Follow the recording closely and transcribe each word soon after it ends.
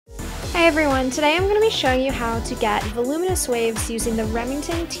Hi everyone, today I'm going to be showing you how to get voluminous waves using the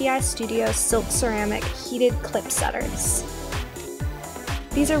Remington TI Studio Silk Ceramic Heated Clip Setters.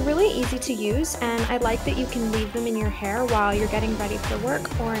 These are really easy to use, and I like that you can leave them in your hair while you're getting ready for work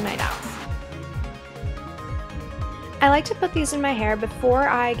or a night out. I like to put these in my hair before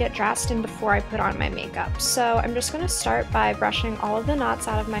I get dressed and before I put on my makeup. So I'm just going to start by brushing all of the knots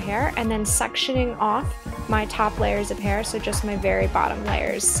out of my hair and then sectioning off my top layers of hair, so just my very bottom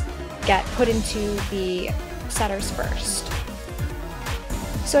layers get put into the setters first.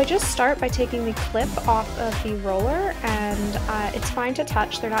 So I just start by taking the clip off of the roller, and it's fine to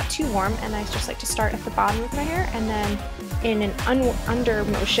touch, they're not too warm, and I just like to start at the bottom of my hair, and then in an under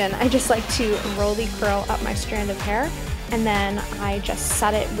motion I just like to roll the curl up my strand of hair, and then I just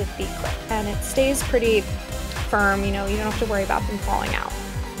set it with the clip, and it stays pretty firm, you don't have to worry about them falling out.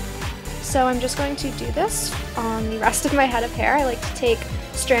 So I'm just going to do this on the rest of my head of hair. I like to take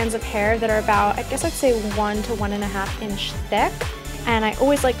strands of hair that are about, I guess I'd say 1 to 1.5 inch thick, and I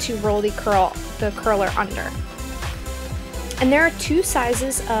always like to roll the curler under. And there are two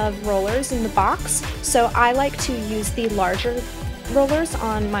sizes of rollers in the box, so I like to use the larger rollers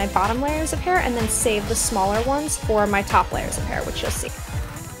on my bottom layers of hair and then save the smaller ones for my top layers of hair, which you'll see.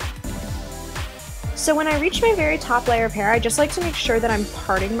 So when I reach my very top layer of hair, I just like to make sure that I'm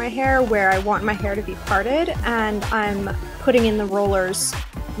parting my hair where I want my hair to be parted, and I'm putting in the rollers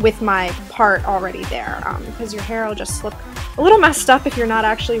with my part already there, because your hair will just look a little messed up if you're not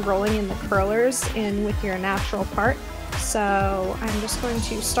actually rolling in the curlers in with your natural part. So I'm just going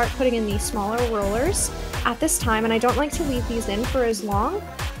to start putting in these smaller rollers at this time, and I don't like to leave these in for as long,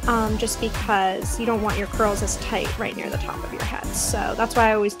 just because you don't want your curls as tight right near the top of your head. So that's why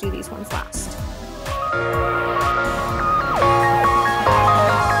I always do these ones last.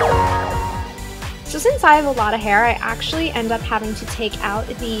 So since I have a lot of hair, I actually end up having to take out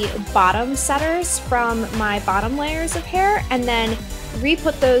the bottom setters from my bottom layers of hair and then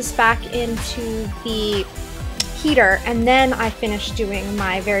re-put those back into the heater, and then I finish doing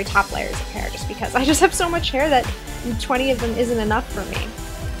my very top layers of hair, just because I just have so much hair that 20 of them isn't enough for me.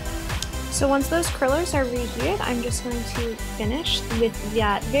 So once those curlers are reheated, I'm just going to finish with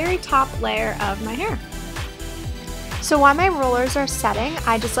that very top layer of my hair. So while my rollers are setting,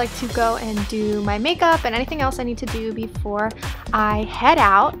 I just like to go and do my makeup and anything else I need to do before I head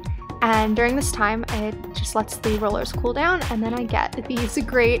out. And during this time, it just lets the rollers cool down, and then I get these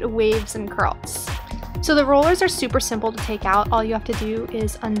great waves and curls. So the rollers are super simple to take out. All you have to do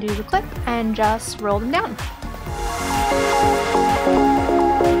is undo the clip and just roll them down.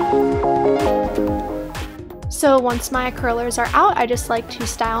 So once my curlers are out, I just like to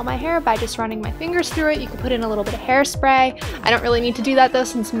style my hair by just running my fingers through it. You can put in a little bit of hairspray. I don't really need to do that though,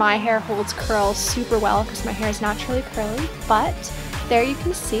 since my hair holds curls super well because my hair is naturally curly. But there you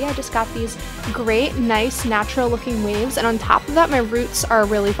can see I just got these great, nice, natural looking waves, and on top of that my roots are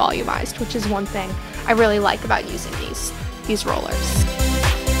really volumized, which is one thing I really like about using these rollers.